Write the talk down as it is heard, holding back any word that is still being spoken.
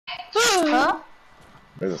Huh?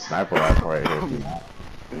 There's a sniper rifle right here.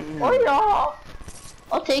 Oh yeah.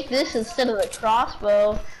 I'll take this instead of the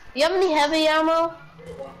crossbow. You have any heavy ammo?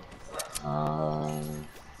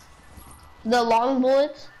 The long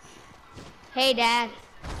bullets? Hey, Dad.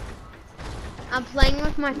 I'm playing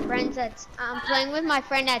with my friend at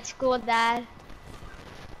school, Dad.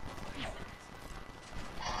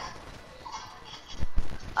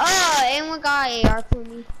 Oh, and we got AR for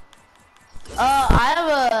me. I have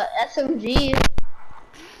a SMG.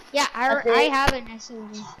 Yeah, I have an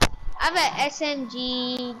SMG. I have an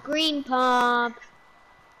SMG, green pump,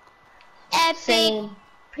 epic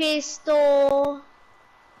pistol,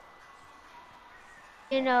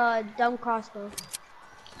 and a dumb crossbow.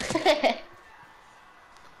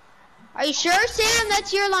 Are you sure, Sam?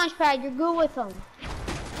 That's your launch pad. You're good with them.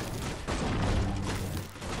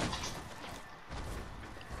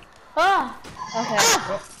 Ah, okay.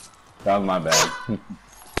 That was my bad.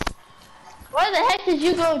 Where the heck did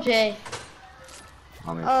you go, Jay?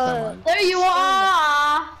 There you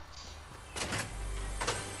are!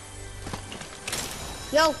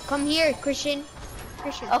 Yo, come here, Christian.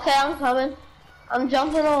 Okay, I'm coming. I'm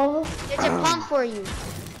jumping over. There's a pump for you.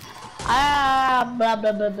 Blah, blah,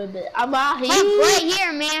 blah, blah, blah. I'm out here. Pump right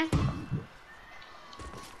here, man.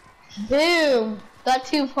 Boom. Got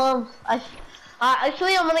 2 pumps.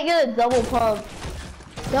 Actually, I'm gonna get a double pump.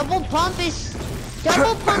 Double pump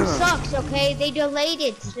sucks, okay? They delayed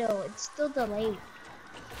it still. It's still delayed.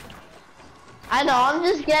 I know, I'm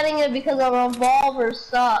just getting it because a revolver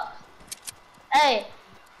sucks. Hey.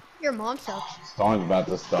 Your mom sucks. Storm's about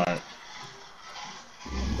to start.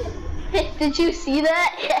 Did you see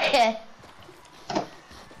that?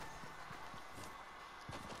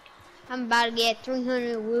 I'm about to get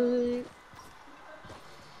 300 wood.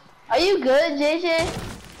 Are you good, JJ?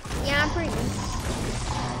 Yeah, I'm pretty good.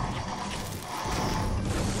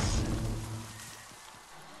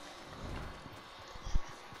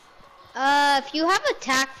 If you have a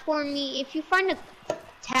tack for me, if you find a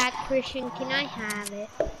tack, Christian, can I have it?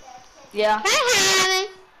 Yeah. Can I have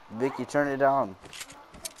it? Vicky, turn it down.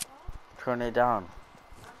 Turn it down.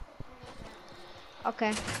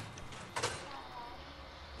 Okay.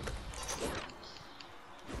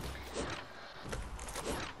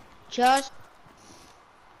 Just.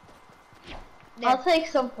 There. I'll take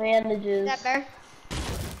some bandages. Is that better?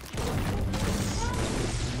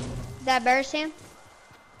 Is that better, Sam?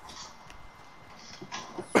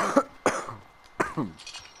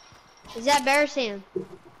 Is that better, Sam?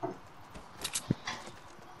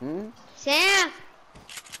 Sam!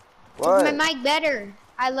 What? Is my mic better?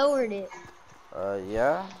 I lowered it.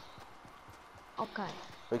 Yeah. Okay.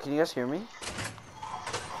 Wait, can you guys hear me?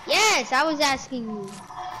 Yes, I was asking you.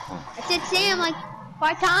 I said Sam like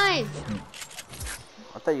 5 times.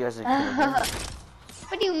 I thought you guys didn't hear me.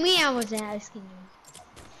 What do you mean I was asking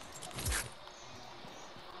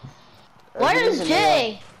you? Where is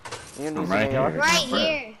Jay? I'm right here. Right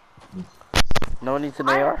here. No one needs an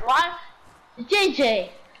AR? Why? JJ,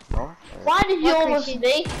 No? why did you almost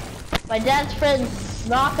make my dad's friend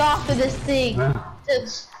knock off of this thing? That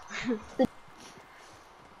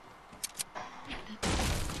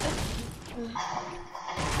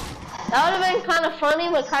would have been kind of funny,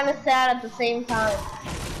 but kind of sad at the same time.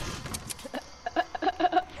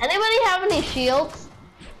 Anybody have any shields?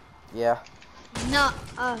 Yeah. No,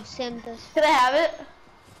 Sam does. Can I have it?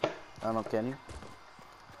 I don't know, can you?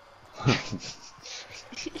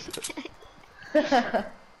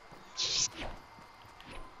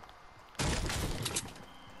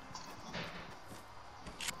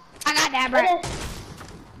 I got that, bro.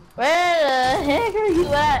 Where the heck are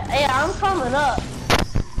you at? Hey, I'm coming up.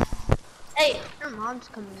 Hey. Your mom's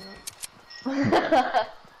coming up.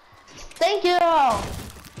 Thank you.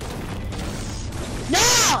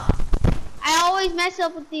 No! I always mess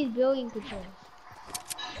up with these building controls.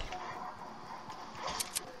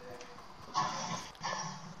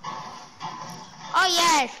 Oh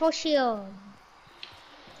yes, full shield.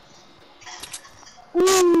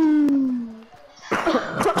 Ooh.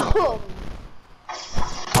 Oh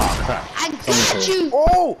crap. I got you.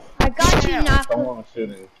 Oh! I got you, Knuckles. Someone was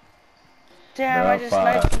shooting. Damn, Yeah, I just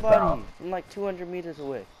sniped somebody down. from like 200 meters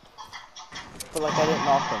away. But like I didn't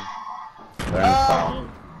knock them. They're in south.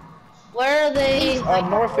 Where are they?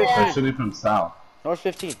 North 15. They're shooting from south. North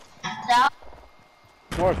 15. South?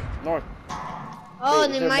 North. Oh, Wait,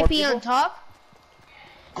 and is they there might more be on people? top.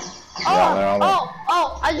 Yeah, they're all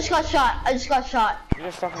I just got shot. What are you guys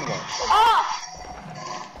talking about? Oh!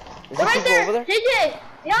 Is there Right people there! over there? JJ!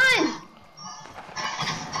 Behind!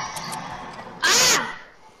 Ah!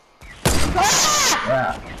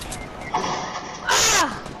 Yeah. Ah!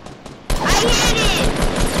 I hit it!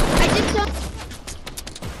 I just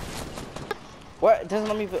What? It doesn't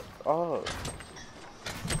let me. Oh.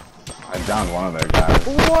 I downed one of their guys.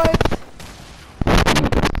 What?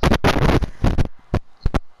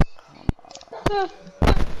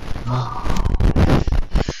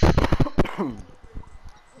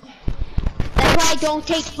 That's why I don't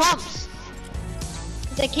take pumps.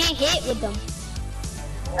 Cause I can't hit with them.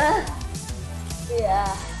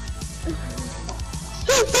 Yeah.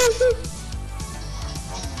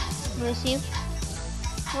 Wanna see you?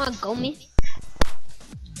 Wanna go me?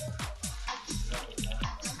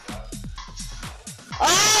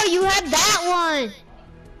 Oh, you have that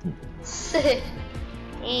one. Sick.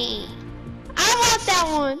 Hey, I want that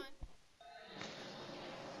one.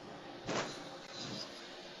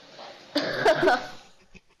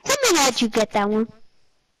 Tell me how'd you get that one?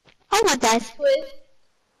 I want that.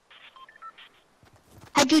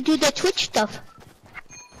 How'd you do the Twitch stuff?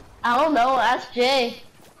 I don't know, ask Jay.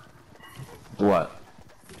 What?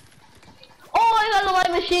 Oh, I got a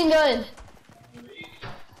light machine gun.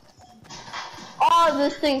 Oh,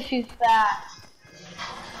 this thing shoots fast.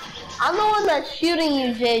 I'm the one that's shooting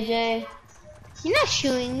you, JJ. You're not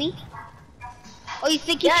shooting me. Oh, you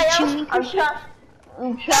think you should shoot me? I'm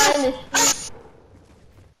trying to shoot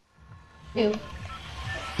you.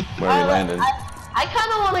 Where are we landing? I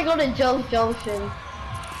kind of want to go to Junk Junction.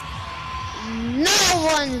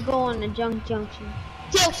 No one's going to Junk Junction.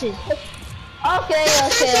 Tilted. Okay.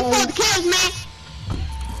 Thirsty for the kills, man.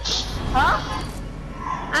 Huh?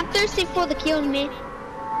 I'm thirsty for the kills, man.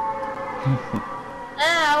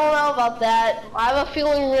 I don't know about that. I have a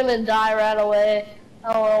feeling we're gonna die right away.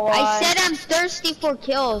 I don't know why. I said I'm thirsty for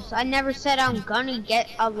kills. I never said I'm gonna get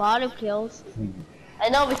a lot of kills. I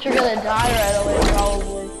know, but you're gonna die right away,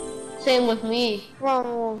 probably. Same with me.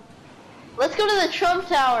 Wrong. Let's go to the Trump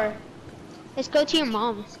Tower. Let's go to your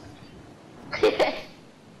mom's.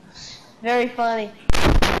 Very funny.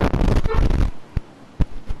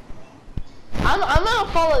 I'm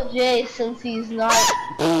gonna follow Jay since he's not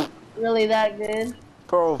really that good.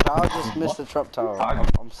 Bro, Val just missed the Trump Tower. I'm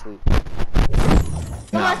asleep.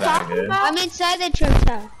 What am I talking about? I'm inside the Trump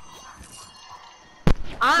Tower.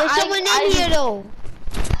 There's someone in here though.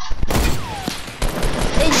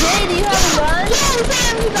 Hey Jay, do you have a gun? Yeah,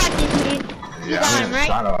 Sam, we got this, man. Yeah, got I'm him, right?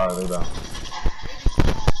 shot already though.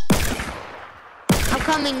 I'm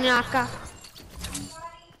coming, Naka.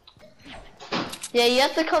 Yeah, you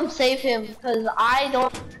have to come save him because I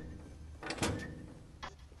don't.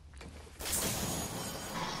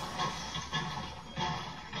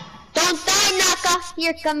 Don't die, Naka.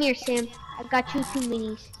 Here, come here, Sam. I got you 2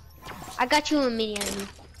 minis. I got you a mini enemy.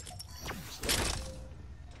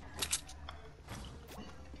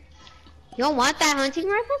 You don't want that hunting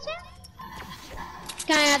rifle, Sam?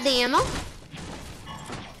 Can I have the ammo?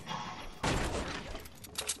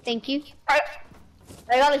 Thank you. I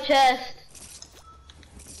got a chest.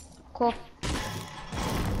 Cool.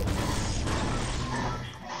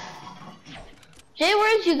 Jay,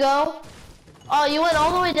 where'd you go? Oh, you went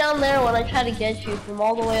all the way down there when I tried to get you from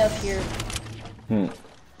all the way up here.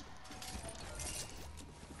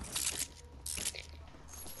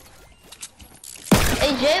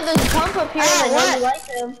 Hey Jay, there's a pump up here and I know you like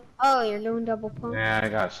him. Oh, you're doing double pump. Yeah, I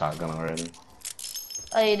got a shotgun already.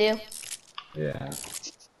 Oh, you do? Yeah.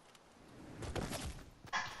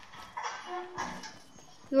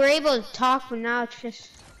 You were able to talk, but now it's just...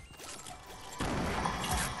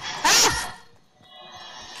 Ah!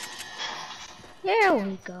 There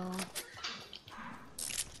we go.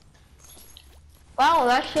 Wow, I'm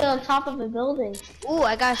actually on top of a building. Ooh,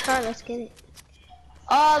 I got a start. Let's get it.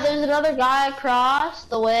 Oh, there's another guy across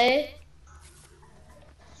the way.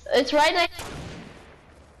 It's right next.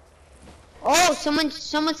 Oh, someone's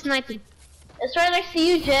sniping. It's right next to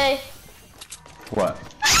you, Jay. What?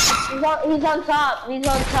 He's on top. He's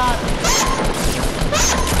on top.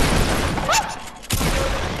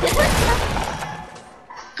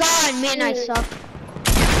 God, man, I suck.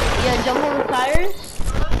 Yeah, jump on the tires.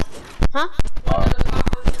 Huh?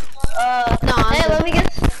 No, hey, let me get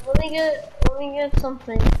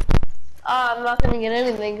something. I'm not gonna get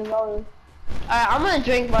anything because Alright, I'm gonna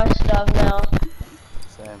drink my stuff now.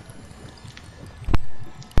 Same.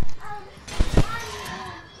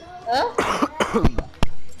 Huh?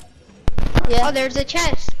 Yeah. Oh, there's a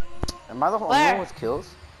chest. Am I the only Where? one with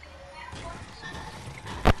kills?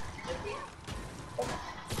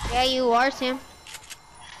 Yeah, you are, Sam.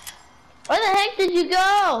 Where the heck did you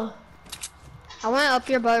go? I went up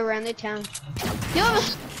your boat around the town. You have a...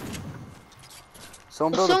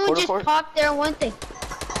 Someone build a Someone porta just fort? popped there one thing.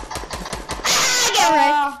 Ah, get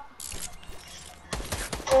right.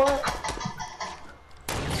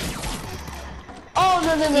 Oh,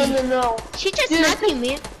 no. She just knocked you,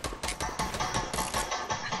 man.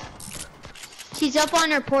 She's up on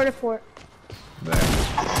her porta fort. There.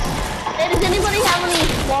 Hey, does anybody have any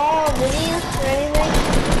small minis or anything?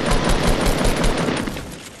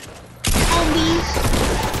 Zombies.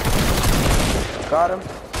 Got him.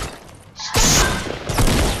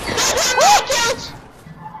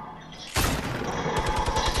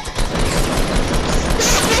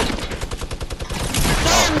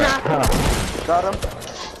 Got him.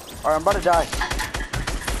 Alright, I'm about to die.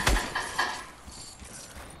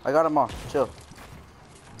 I got him all. Chill.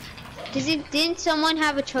 Didn't someone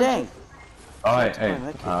have a choke? Dang. Oh,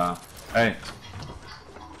 hey.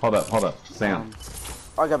 Hold up. Sam.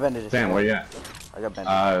 Oh, I got bandages. Sam, where you at? I got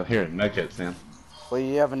bandages. Here, medkit, Sam. Wait,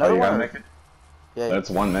 you have Oh, another you got one? a medkit? Yeah. That's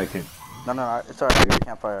one medkit. No, it's alright. I got a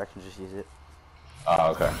campfire. I can just use it.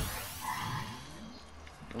 Oh, okay.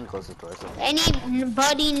 Let me close the door. So.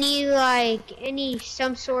 Anybody need like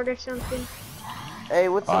some sort or something? Hey,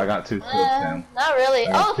 what's Oh, I got 2 clips, Sam. Not really.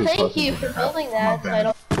 I got Oh, 2 thank clips you in for there. building My that. So I bad.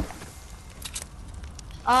 don't.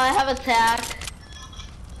 I have attack.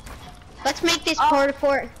 Let's make this porta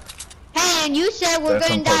fort. Hey, and you said we're There's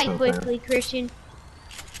gonna some die potions, quickly, Christian.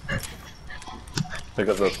 Pick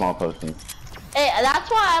up those small potions. Hey, that's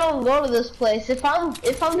why I don't go to this place. If I'm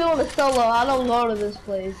doing a solo, I don't go to this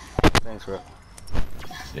place. Thanks, bro.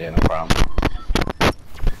 Yeah, no problem.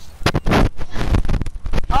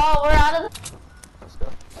 Oh, we're out of. Let's go.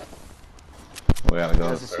 We gotta go.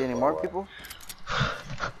 Doesn't see any more people?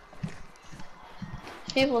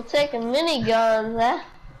 People taking miniguns, eh? You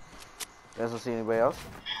guys don't see anybody else?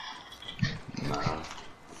 Nah.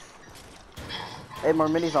 Hey, more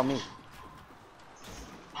minis on me.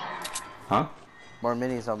 Huh? More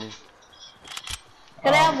minis on me.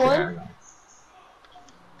 Can I have okay. one?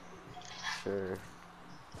 Sure.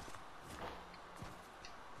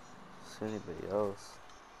 See anybody else?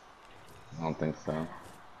 I don't think so.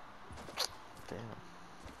 Damn.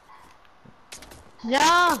 No.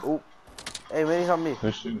 Oh. Hey, minis on me.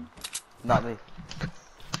 Who's shooting? Not me.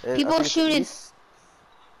 I People think it's shooting. east.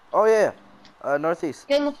 Oh yeah. Northeast.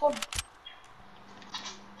 Get in the phone.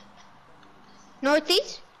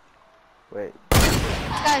 Northeast? Wait.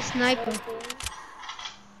 This guy's sniping.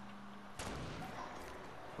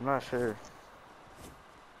 I'm not sure.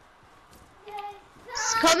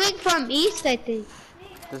 It's coming from east, I think.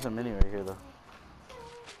 There's a mini right here though.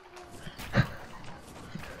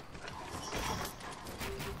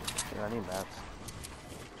 Yeah, I need maps.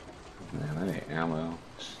 Man, I need ammo.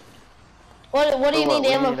 What do you need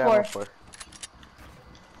ammo need for?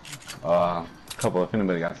 Couple. If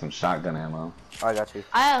anybody got some shotgun ammo. Oh, I got you.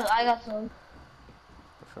 I got some.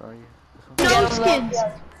 Which one are you? This one? No Yeah, skins.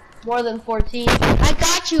 yeah, more than 14. I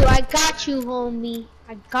got you, homie.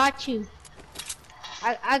 I got you.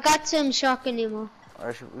 I got some shotgun ammo.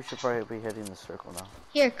 We should probably be heading the circle now.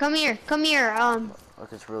 Here, come here.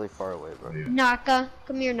 Look, it's really far away, bro. Yeah. Naka.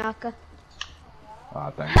 Come here, Naka.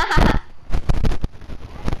 Thanks.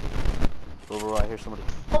 Bro, I hear somebody.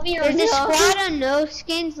 There's a squad on no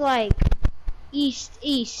skins, like, east.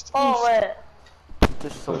 Oh, wait.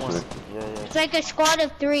 There's someone. Yeah. It's like a squad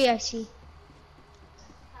of 3, I see.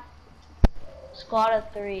 Squad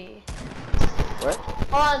of 3. What?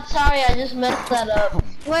 Oh, sorry, I just messed that up.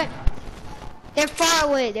 What? They're far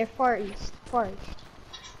away. They're far east.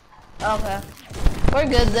 Okay. We're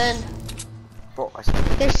good then. Bro, I see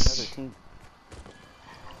another team.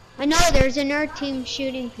 I know, there's another team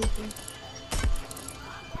shooting people.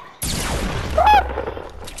 I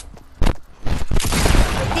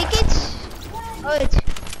think it's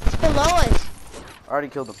below us. I already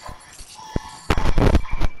killed them.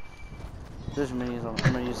 There's minis on.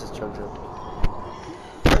 I'm gonna use this chug drill.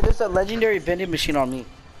 Hey, there's a legendary vending machine on me.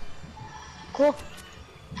 Cool.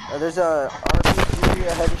 There's a RPG,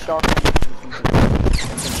 a heavy shotgun.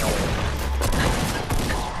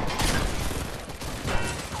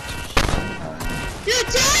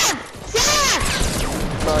 Dude, Sam!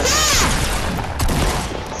 Sorry.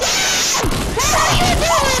 What are you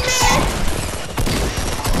doing, man?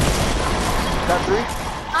 Got 3?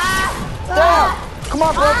 Damn! Come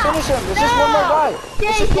on, bro, finish him. There's just one more guy.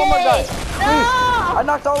 There's just one more guy. Please. I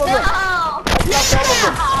knocked all of them. I knocked all of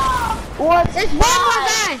them. What? There's one more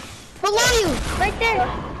guy. Below you. Right there.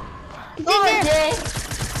 He's in there. Jay.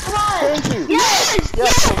 Come on. Thank you.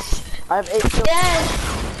 Yes. I have 8 kills. Yes.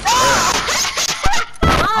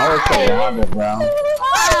 I was saying on the ground.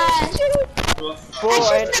 Bro, I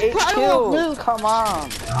had 8 puddle of kills. loot. Come on.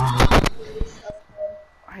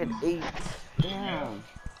 I had 8. Damn.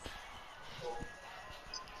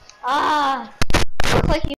 Looks like you